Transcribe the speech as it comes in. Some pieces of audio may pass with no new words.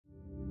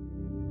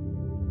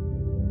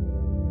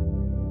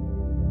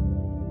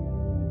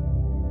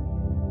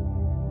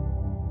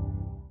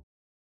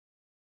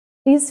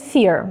Is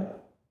fear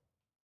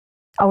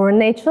our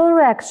natural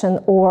reaction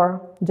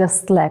or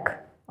just lack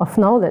of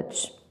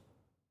knowledge?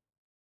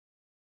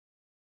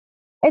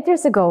 8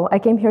 years ago, I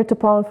came here to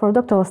Poland for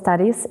doctoral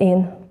studies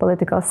in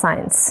political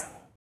science.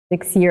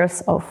 6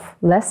 years of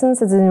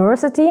lessons at the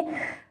university,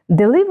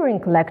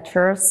 delivering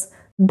lectures,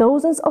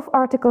 dozens of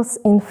articles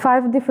in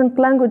 5 different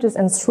languages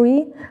and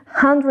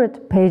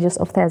 300 pages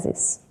of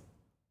thesis.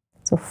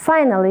 So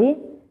finally,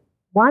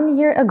 1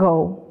 year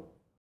ago,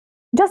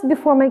 just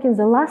before making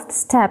the last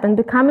step and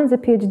becoming the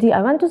PhD,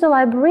 I went to the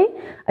library,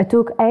 I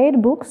took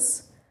 8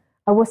 books,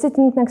 I was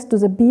sitting next to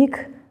the big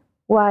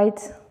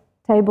white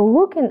table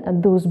looking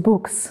at those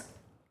books.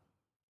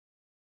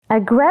 I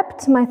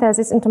grabbed my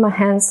thesis into my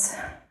hands,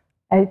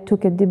 I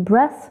took a deep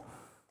breath,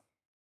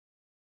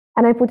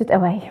 and I put it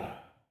away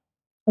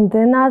in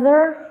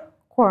another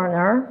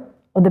corner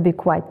of the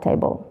big white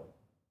table.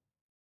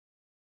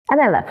 And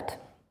I left.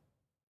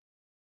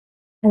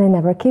 And I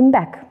never came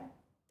back.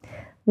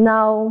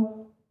 Now,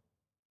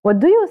 what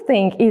do you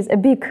think is a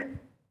big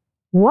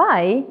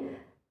why?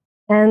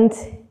 And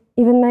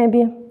even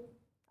maybe,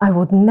 I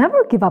would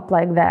never give up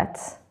like that.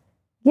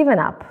 Given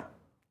up,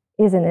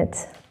 isn't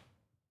it?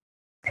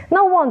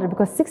 No wonder,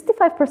 because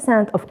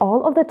 65% of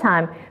all of the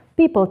time,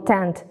 people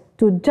tend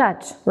to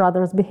judge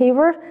others'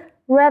 behavior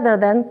rather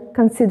than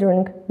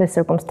considering the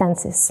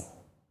circumstances.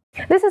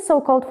 This is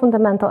so-called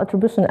fundamental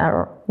attribution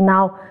error.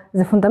 Now,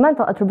 the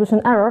fundamental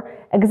attribution error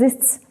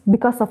exists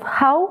because of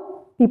how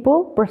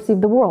people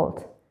perceive the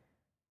world.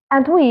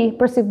 And we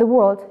perceive the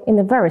world in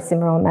a very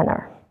similar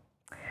manner.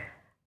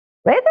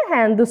 Raise the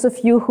hand, those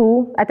of you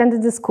who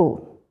attended the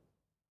school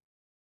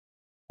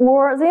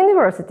or the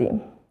university.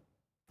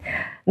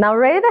 Now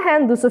raise the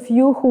hand, those of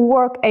you who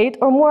work 8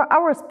 or more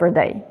hours per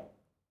day.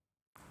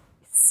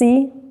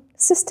 See,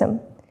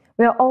 system.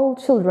 We are all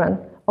children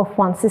of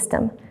one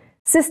system.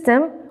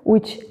 System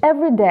which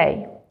every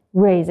day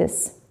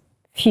raises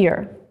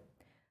fear.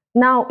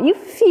 Now, if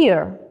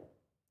fear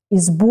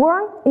is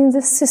born in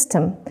the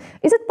system,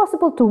 is it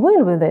possible to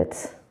win with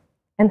it?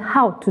 And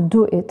how to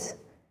do it?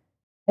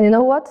 And you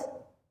know what?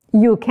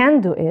 You can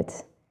do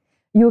it.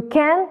 You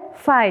can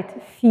fight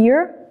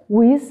fear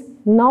with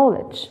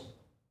knowledge.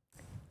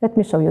 Let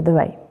me show you the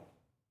way.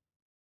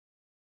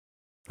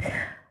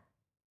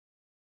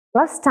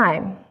 Last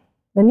time,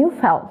 when you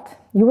felt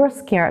you were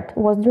scared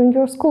was during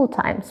your school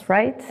times,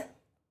 right?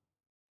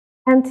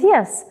 And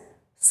yes,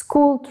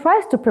 school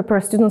tries to prepare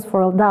students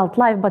for adult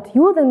life, but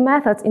using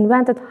methods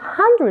invented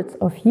hundreds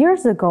of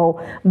years ago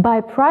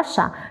by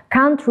Prussia,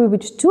 country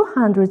which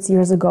 200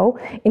 years ago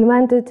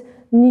invented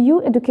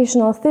new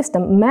educational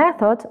system,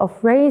 method of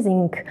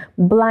raising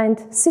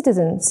blind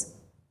citizens,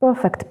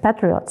 perfect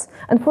patriots.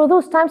 And for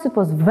those times it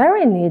was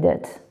very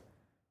needed.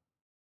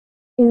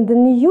 In the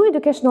new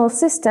educational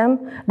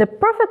system, the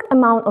perfect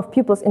amount of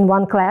pupils in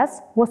one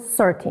class was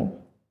 30.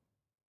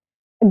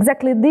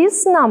 Exactly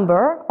this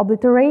number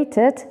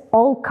obliterated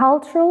all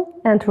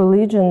cultural and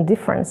religion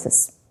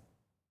differences.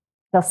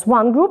 Thus,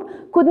 one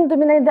group couldn't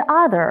dominate the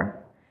other.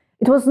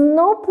 It was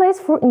no place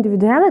for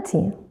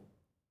individuality.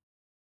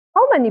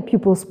 How many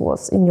pupils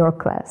was in your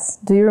class?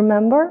 Do you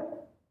remember?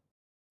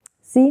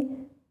 See?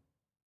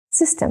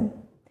 System,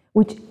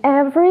 which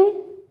every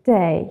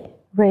day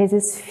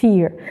raises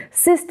fear.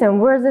 System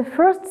where the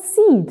first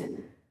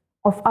seed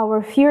of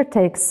our fear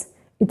takes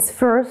its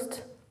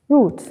first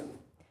root.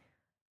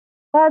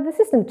 But the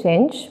system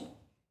changed,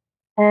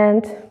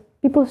 and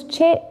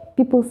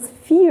people's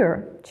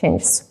fear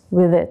changes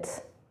with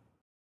it.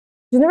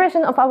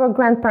 Generation of our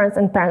grandparents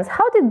and parents,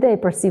 how did they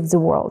perceive the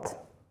world?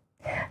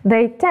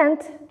 They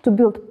tend to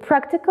build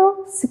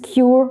practical,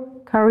 secure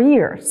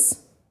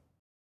careers.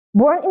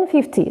 Born in the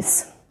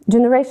 50s,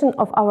 generation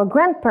of our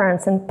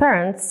grandparents and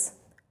parents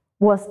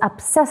was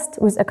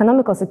obsessed with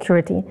economical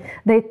security.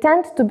 They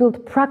tend to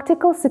build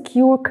practical,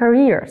 secure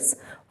careers.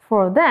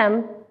 For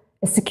them,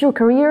 a secure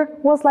career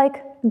was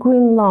like a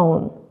green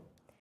lawn.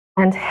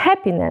 And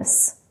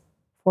happiness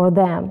for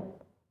them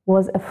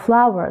was a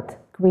flowered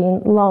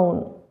green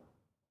lawn.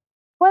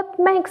 What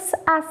makes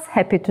us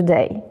happy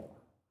today?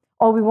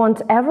 Oh, we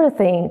want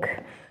everything.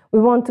 We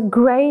want a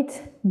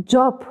great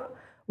job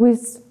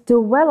with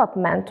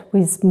development,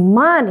 with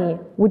money,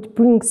 which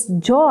brings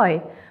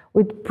joy,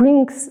 which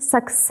brings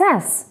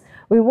success.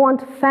 We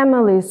want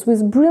families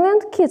with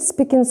brilliant kids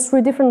speaking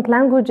 3 different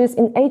languages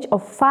in age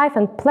of 5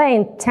 and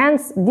playing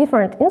 10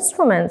 different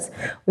instruments.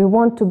 We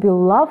want to be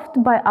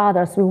loved by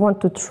others. We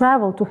want to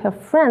travel, to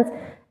have friends,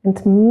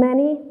 and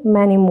many,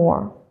 many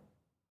more.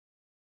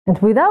 And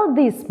without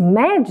this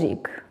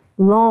magic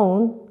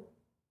loan,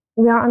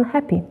 we are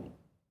unhappy.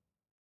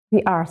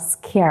 We are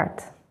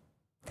scared.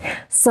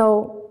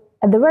 So,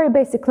 at the very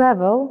basic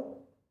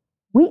level,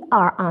 we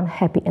are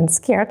unhappy and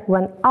scared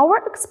when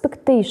our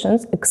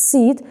expectations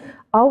exceed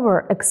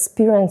our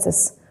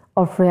experiences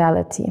of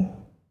reality.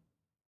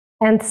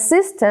 And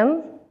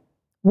system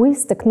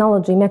with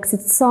technology makes it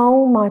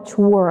so much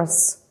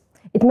worse.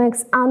 It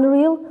makes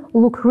unreal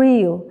look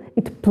real.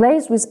 It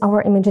plays with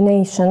our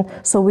imagination.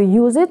 So we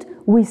use it,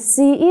 we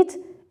see it,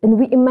 and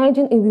we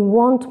imagine and we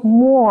want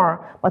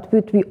more. But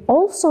what we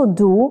also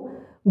do,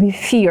 we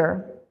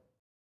fear.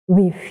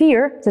 We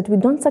fear that we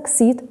don't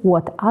succeed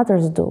what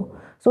others do.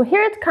 So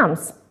here it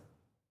comes.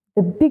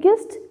 The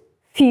biggest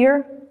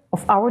fear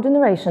of our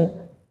generation,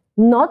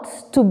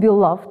 not to be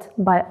loved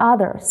by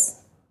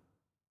others.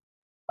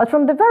 But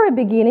from the very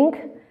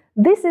beginning,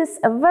 this is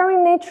a very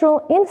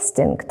natural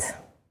instinct.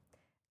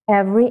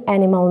 Every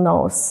animal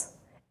knows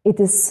it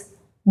is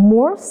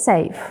more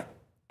safe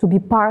to be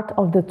part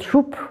of the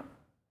troop,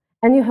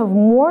 and you have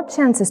more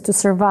chances to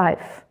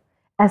survive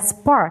as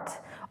part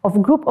of a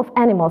group of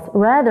animals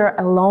rather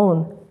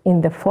alone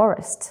in the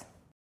forest.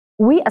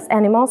 We as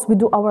animals, we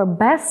do our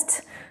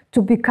best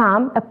to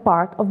become a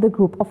part of the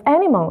group of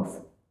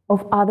animals,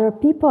 of other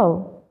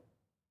people.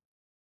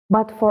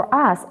 But for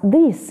us,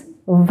 this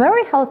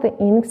very healthy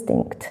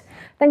instinct,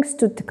 thanks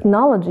to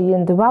technology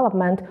and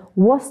development,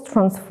 was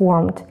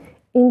transformed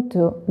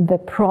into the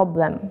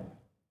problem.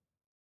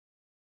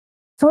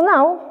 So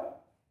now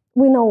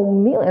we know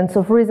millions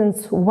of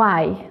reasons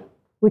why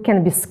we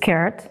can be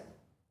scared,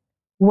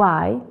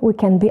 why we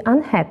can be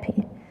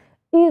unhappy.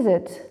 Is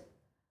it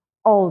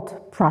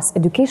old past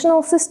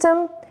educational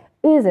system?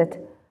 Is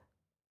it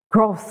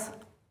growth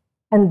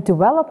and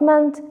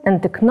development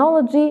and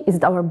technology? Is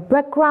it our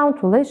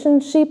background,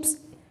 relationships?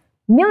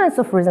 Millions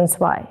of reasons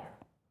why.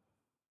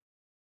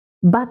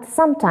 But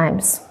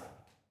sometimes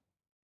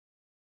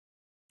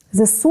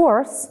the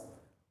source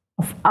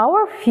of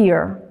our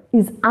fear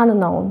is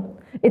unknown.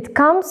 It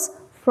comes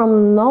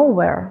from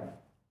nowhere.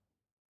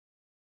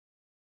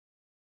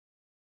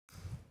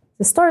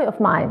 The story of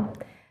mine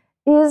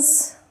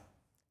is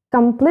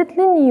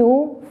completely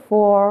new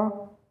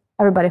for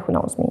everybody who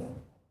knows me.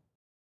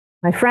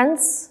 My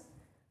friends,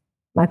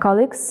 my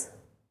colleagues,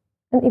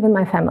 and even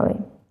my family.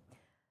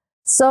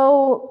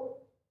 So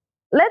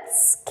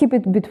let's keep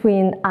it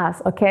between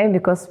us, okay?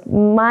 Because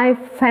my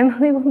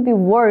family will be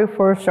worried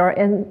for sure.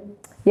 And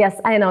yes,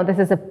 I know this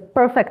is a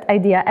perfect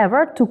idea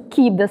ever to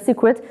keep the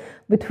secret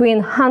between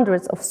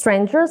hundreds of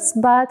strangers,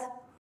 but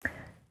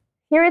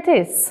here it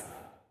is.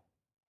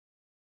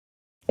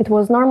 It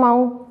was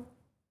normal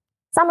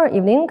summer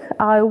evening.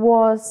 I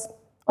was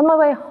on my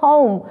way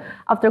home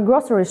after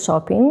grocery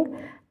shopping,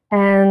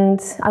 and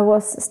I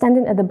was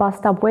standing at the bus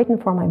stop waiting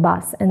for my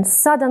bus, and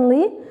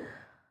suddenly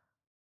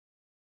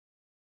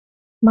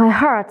my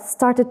heart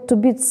started to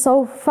beat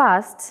so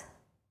fast.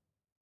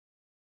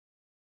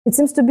 It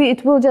seems to be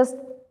it will just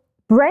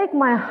break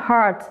my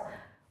heart,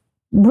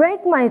 break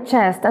my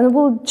chest, and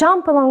will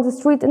jump along the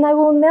street, and I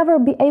will never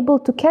be able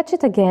to catch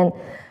it again.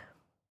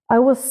 I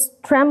was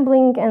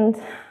trembling and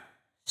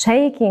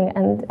shaking,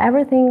 and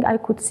everything I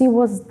could see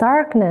was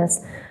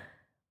darkness.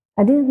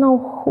 I didn't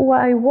know who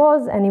I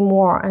was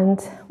anymore and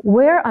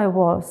where I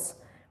was.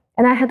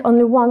 And I had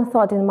only one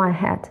thought in my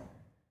head.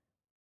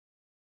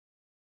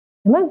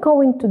 Am I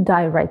going to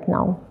die right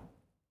now?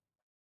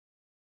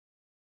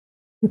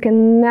 You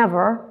can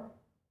never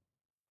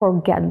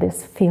forget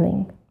this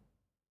feeling.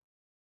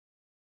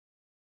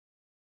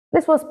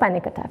 This was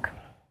panic attack.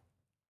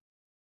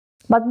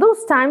 But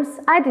those times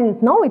I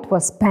didn't know it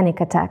was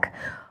panic attack.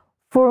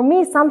 For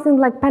me, something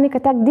like panic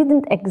attack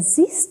didn't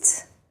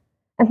exist.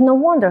 And no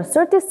wonder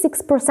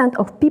 36%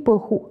 of people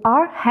who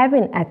are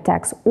having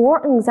attacks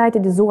or anxiety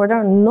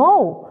disorder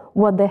know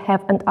what they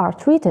have and are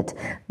treated.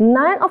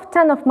 9 of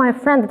 10 of my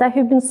friends that I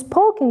have been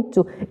spoken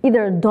to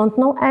either don't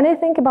know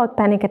anything about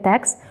panic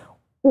attacks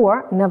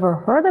or never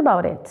heard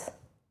about it.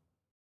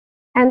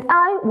 And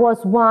I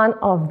was one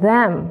of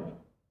them.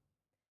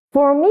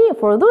 For me,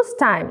 for those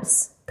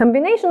times,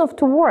 combination of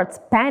two words,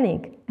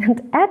 panic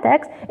and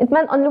attacks, it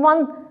meant only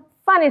one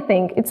funny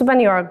thing. It's when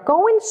you are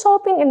going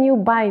shopping and you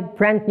buy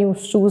brand new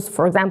shoes,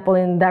 for example,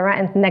 in Zara,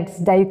 and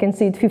next day you can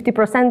see it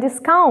 50%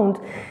 discount.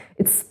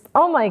 It's,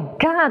 oh my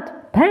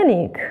God,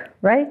 panic,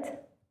 right?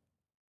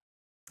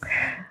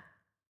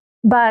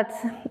 But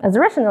as a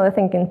rationally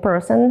thinking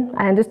person,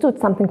 I understood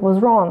something was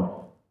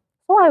wrong.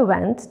 So I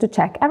went to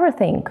check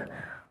everything.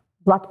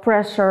 Blood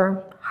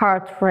pressure,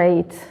 heart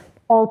rate,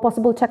 all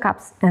possible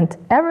checkups, and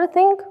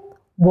everything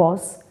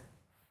was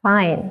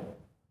fine.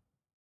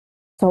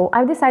 So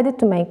I decided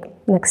to make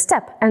next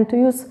step and to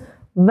use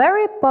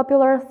very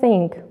popular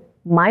thing,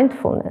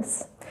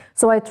 mindfulness.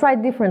 So I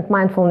tried different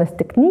mindfulness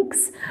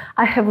techniques.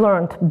 I have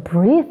learned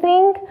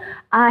breathing.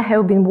 I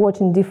have been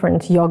watching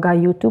different yoga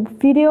YouTube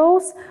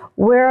videos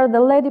where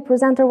the lady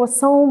presenter was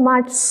so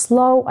much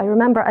slow. I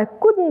remember I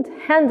couldn't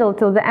handle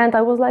till the end.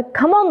 I was like,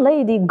 come on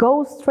lady,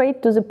 go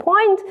straight to the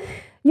point.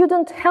 You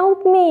don't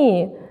help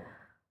me.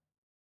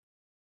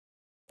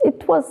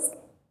 It was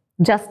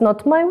just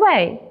not my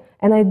way.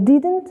 And I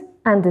didn't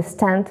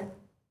understand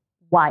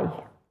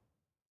why.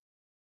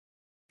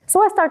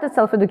 So I started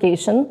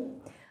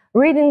self-education,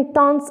 reading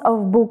tons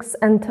of books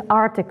and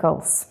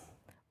articles,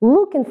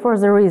 looking for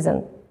the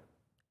reason,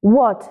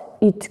 what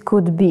it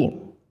could be.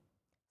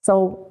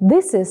 So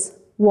this is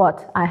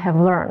what I have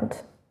learned.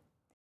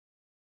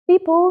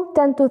 People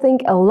tend to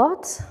think a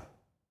lot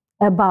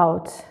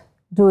about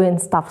doing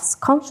stuff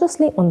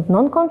consciously and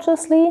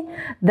non-consciously.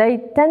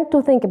 They tend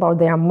to think about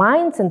their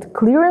minds and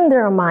clearing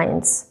their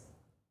minds.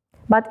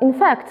 But in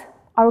fact,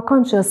 our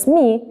conscious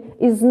me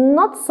is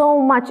not so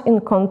much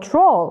in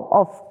control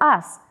of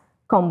us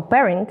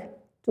comparing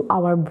to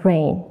our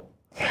brain.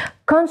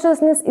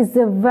 Consciousness is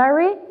a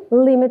very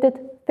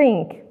limited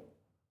thing.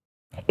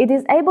 It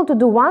is able to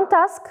do one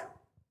task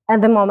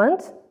at the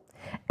moment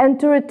and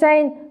to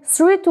retain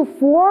 3 to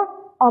 4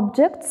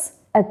 objects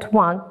at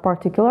one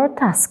particular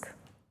task.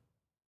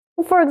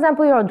 For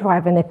example, you are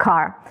driving a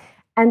car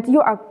and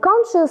you are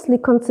consciously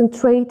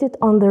concentrated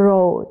on the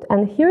road,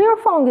 and here your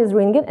phone is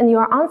ringing and you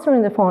are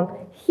answering the phone.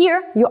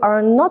 Here you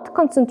are not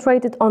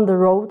concentrated on the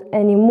road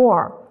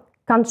anymore,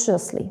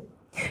 consciously.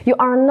 You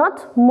are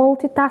not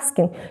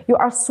multitasking. You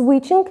are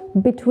switching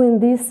between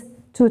these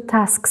 2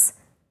 tasks.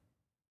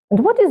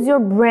 And what is your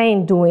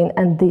brain doing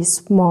at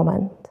this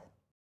moment?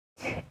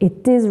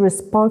 It is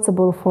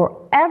responsible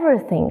for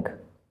everything.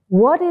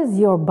 What is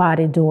your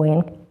body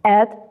doing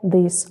at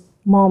this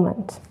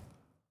moment?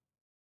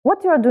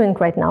 What you are doing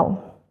right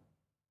now?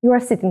 You are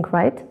sitting,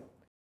 right?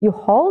 You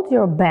hold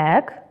your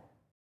bag,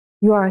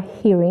 you are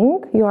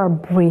hearing, you are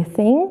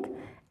breathing,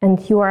 and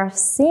you are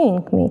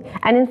seeing me.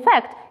 And in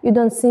fact, you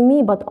don't see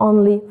me, but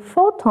only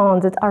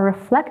photons that are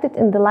reflected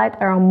in the light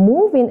are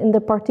moving in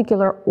the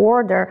particular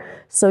order,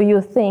 so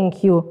you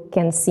think you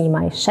can see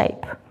my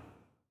shape.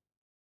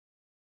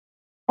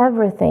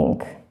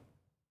 Everything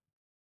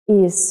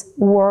is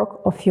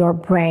work of your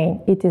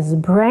brain. It is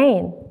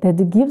brain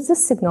that gives the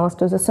signals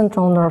to the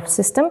central nervous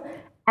system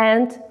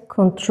and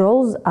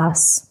controls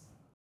us.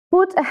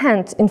 Put a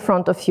hand in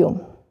front of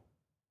you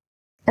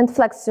and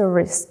flex your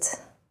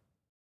wrist.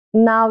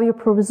 Now you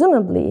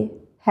presumably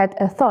had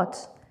a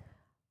thought.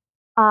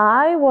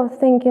 I was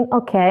thinking,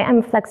 okay,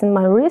 I'm flexing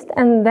my wrist,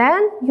 and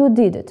then you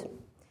did it.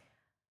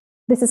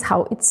 This is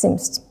how it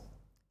seems.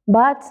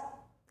 But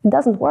it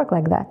doesn't work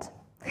like that.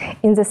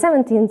 In the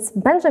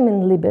 17th,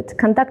 Benjamin Libet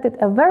conducted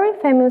a very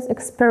famous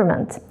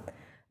experiment.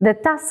 The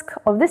task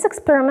of this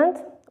experiment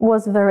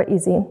was very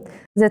easy.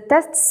 The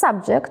test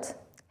subject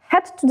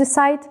had to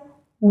decide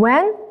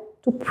when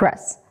to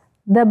press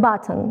the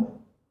button.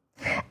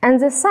 And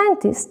the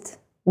scientist,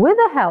 with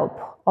the help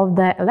of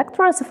the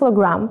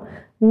electroencephalogram,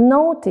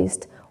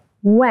 noticed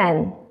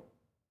when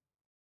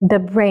the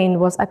brain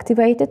was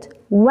activated,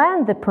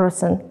 when the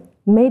person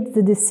made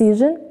the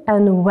decision,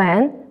 and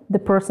when the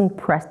person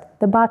pressed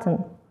the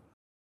button.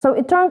 So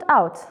it turned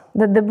out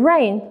that the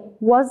brain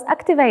was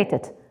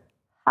activated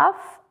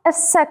half a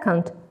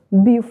second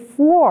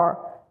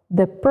before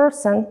the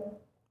person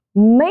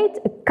made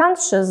a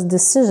conscious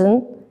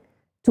decision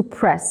to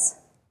press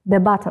the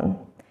button.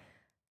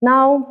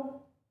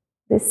 Now,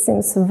 this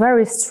seems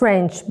very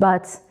strange,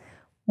 but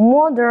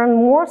modern,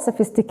 more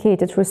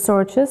sophisticated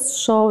researchers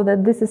show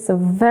that this is a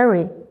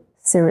very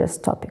serious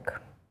topic.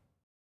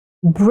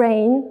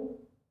 Brain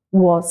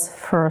was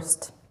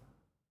first.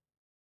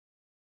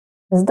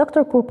 As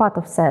Dr.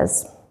 Kurpatov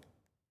says,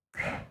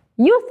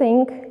 you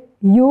think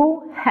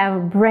you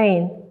have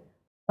brain,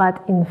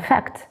 but in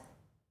fact,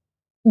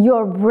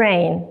 your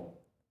brain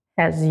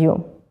has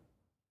you.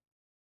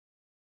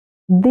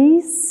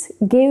 This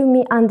gave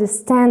me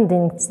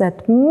understandings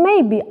that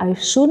maybe I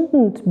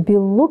shouldn't be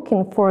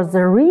looking for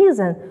the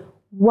reason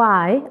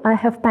why I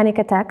have panic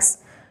attacks,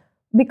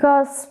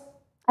 because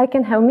I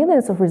can have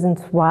millions of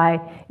reasons why.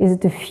 Is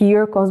it a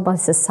fear caused by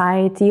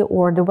society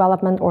or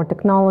development or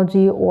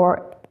technology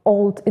or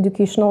old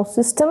educational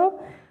system?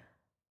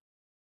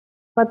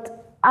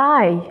 But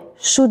I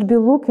should be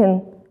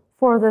looking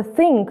for the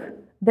thing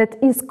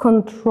that is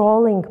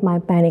controlling my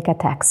panic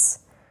attacks.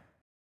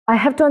 I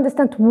have to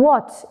understand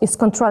what is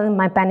controlling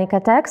my panic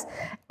attacks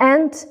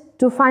and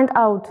to find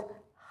out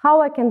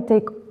how I can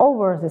take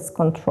over this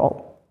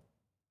control.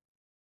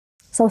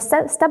 So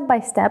step by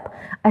step,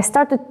 I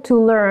started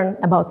to learn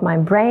about my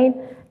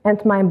brain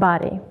and my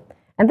body.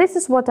 And this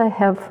is what I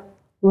have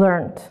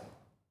learned.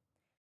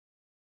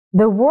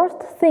 The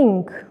worst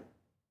thing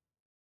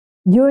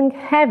during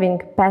having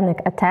panic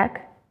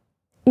attack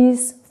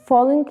is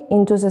falling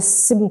into the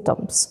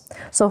symptoms.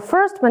 So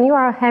first, when you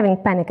are having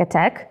panic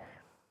attack,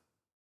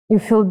 you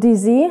feel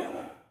dizzy,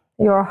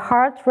 your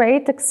heart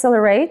rate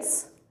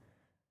accelerates,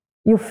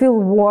 you feel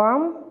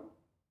warm,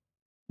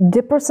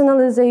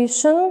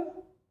 depersonalization,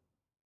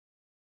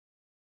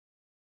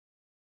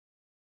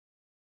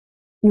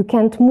 you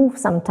can't move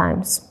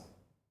sometimes.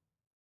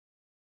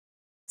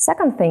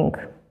 Second thing,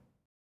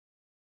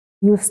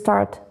 you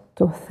start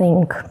to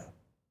think.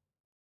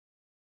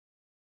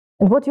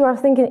 And what you are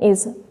thinking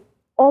is,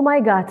 oh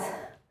my God,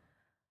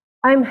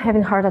 I'm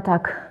having heart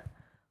attack.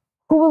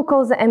 Who will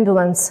call the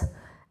ambulance?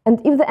 And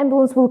if the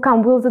ambulance will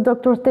come, will the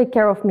doctor take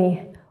care of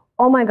me?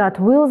 Oh my God,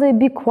 will they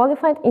be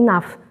qualified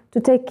enough to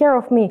take care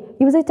of me?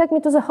 If they take me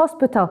to the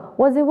hospital,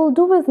 what they will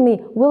do with me?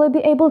 Will I be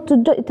able to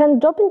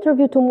attend job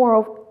interview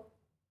tomorrow?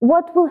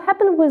 What will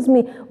happen with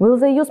me? Will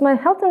they use my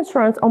health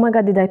insurance? Oh my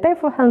God, did I pay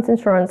for health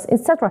insurance,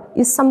 etc.?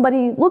 Is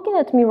somebody looking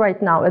at me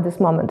right now at this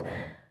moment?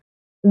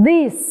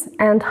 These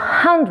and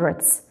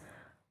hundreds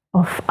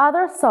of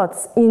other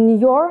thoughts in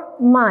your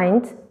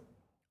mind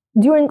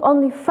during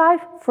only 5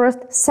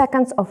 first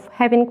seconds of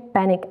having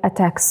panic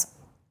attacks.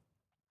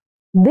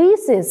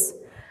 This is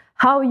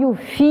how you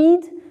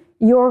feed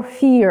your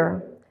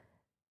fear.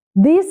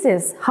 This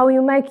is how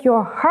you make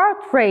your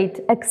heart rate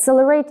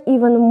accelerate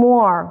even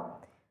more,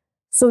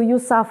 so you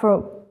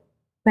suffer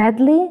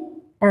badly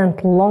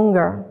and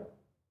longer.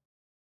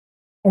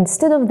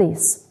 Instead of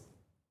this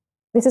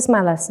is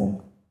my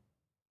lesson.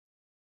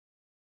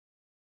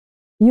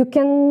 You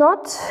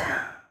cannot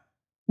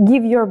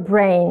give your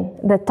brain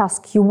the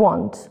task you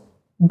want,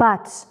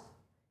 but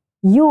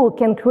you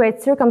can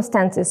create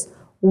circumstances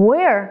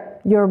where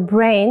your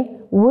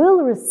brain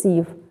will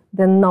receive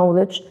the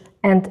knowledge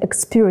and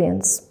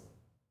experience.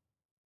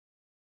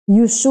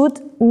 You should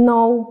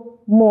know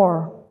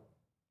more.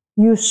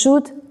 You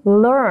should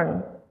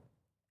learn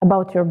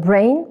about your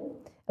brain,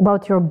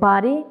 about your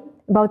body,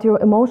 about your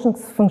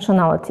emotions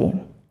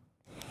functionality.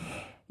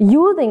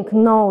 Using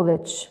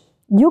knowledge,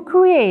 you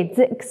create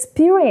the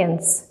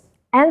experience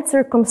and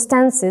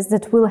circumstances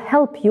that will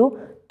help you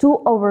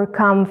to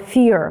overcome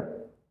fear.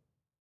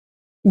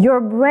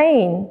 Your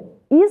brain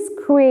is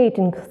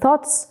creating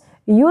thoughts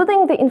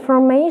using the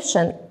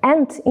information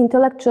and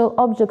intellectual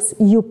objects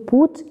you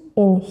put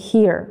in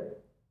here.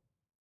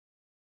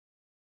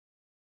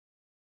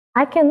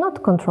 I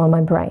cannot control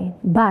my brain,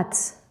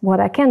 but what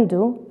I can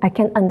do, I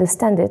can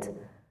understand it.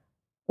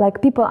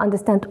 Like people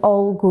understand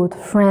all good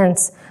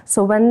friends.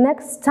 So when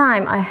next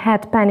time I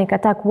had panic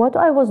attack, what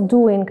I was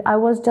doing, I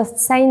was just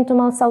saying to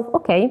myself,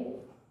 okay,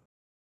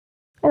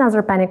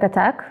 another panic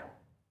attack.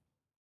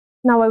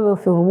 Now I will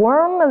feel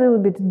warm, a little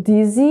bit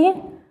dizzy.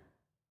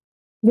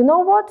 You know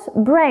what,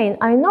 brain,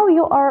 I know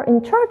you are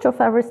in charge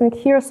of everything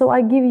here, so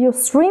I give you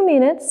 3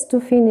 minutes to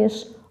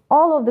finish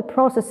all of the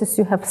processes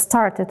you have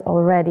started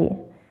already.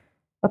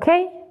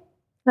 Okay?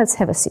 Let's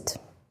have a seat.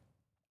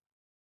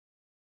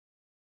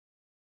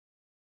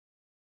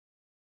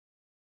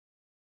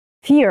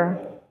 Fear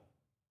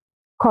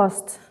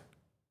causes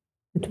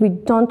that we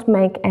don't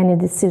make any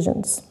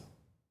decisions.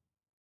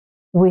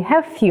 We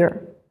have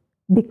fear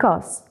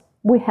because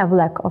we have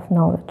lack of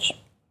knowledge.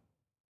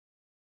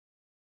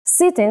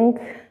 Sitting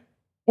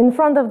in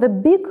front of the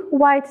big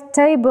white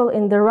table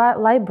in the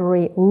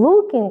library,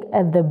 looking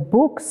at the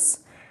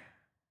books,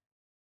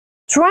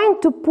 trying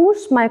to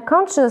push my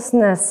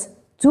consciousness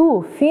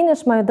to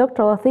finish my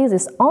doctoral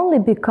thesis only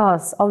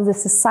because of the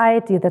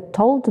society that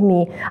told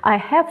me I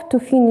have to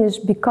finish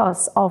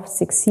because of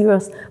 6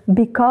 years,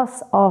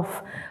 because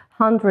of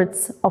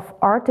hundreds of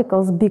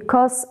articles,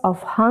 because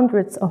of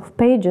hundreds of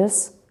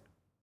pages.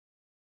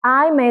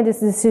 I made this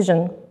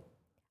decision.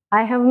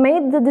 I have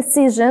made the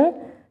decision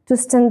to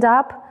stand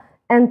up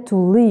and to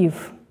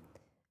live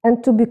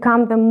and to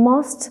become the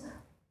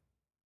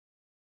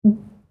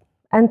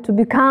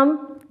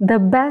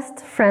best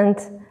friend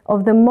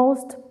of the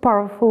most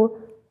powerful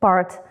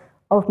part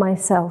of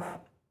myself.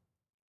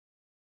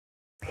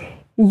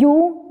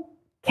 You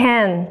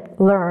can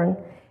learn,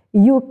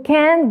 you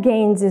can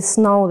gain this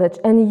knowledge,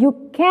 and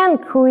you can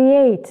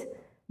create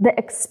the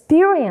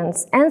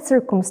experience and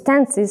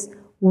circumstances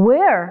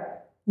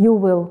where you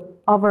will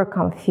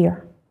overcome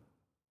fear.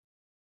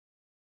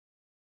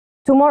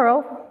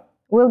 Tomorrow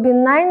will be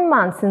 9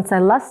 months since I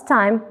last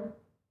time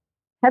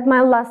had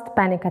my last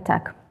panic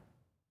attack.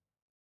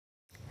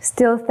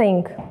 Still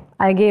think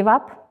I gave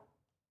up?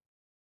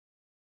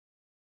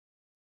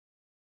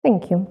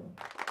 Thank you.